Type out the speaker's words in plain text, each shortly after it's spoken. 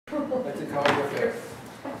Chicago Fifth.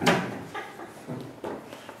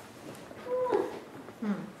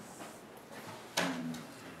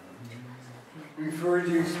 We've heard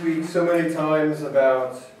you speak so many times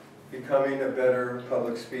about becoming a better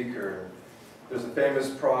public speaker. There's a famous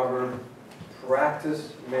proverb,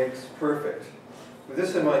 practice makes perfect. With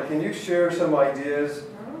this in mind, can you share some ideas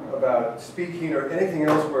about speaking or anything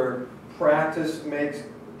else where practice makes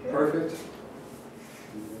perfect?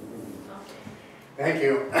 Thank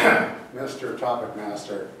you, Mr. Topic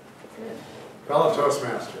Master. Fellow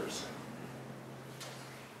Toastmasters.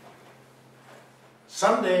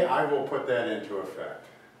 Someday I will put that into effect.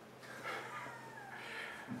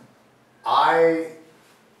 I,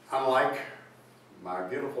 unlike my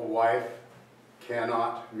beautiful wife,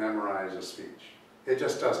 cannot memorize a speech. It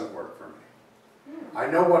just doesn't work for me. I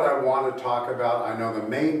know what I want to talk about, I know the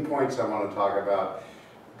main points I want to talk about,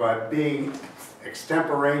 but being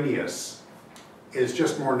extemporaneous is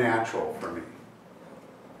just more natural for me.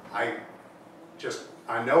 I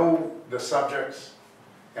know the subjects,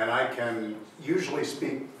 and I can usually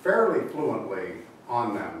speak fairly fluently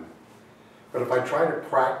on them. But if I try to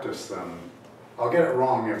practice them, I'll get it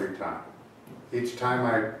wrong every time. Each time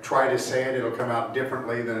I try to say it, it'll come out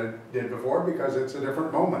differently than it did before because it's a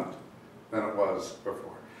different moment than it was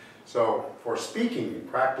before. So for speaking,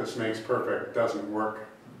 practice makes perfect doesn't work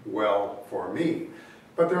well for me.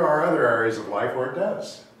 But there are other areas of life where it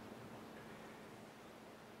does.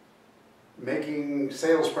 Making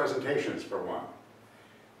sales presentations, for one.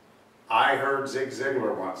 I heard Zig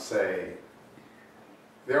Ziglar once say,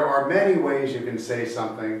 there are many ways you can say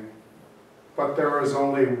something, but there is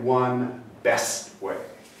only one best way.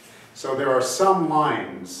 So there are some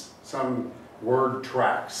lines, some word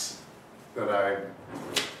tracks that I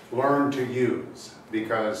learned to use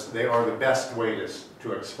because they are the best way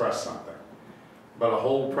to express something. But a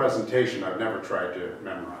whole presentation I've never tried to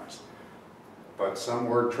memorize. But some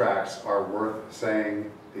word tracks are worth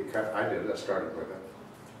saying because I started with it.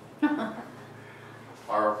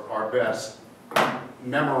 are best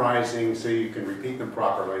memorizing so you can repeat them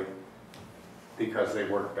properly because they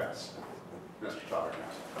work best. Mr. Topic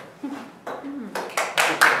Master.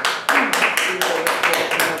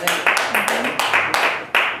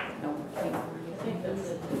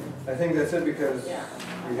 I think that's it because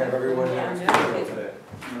we have everyone here today.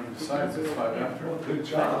 Besides, it's 5 after. Good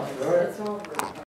job. All right.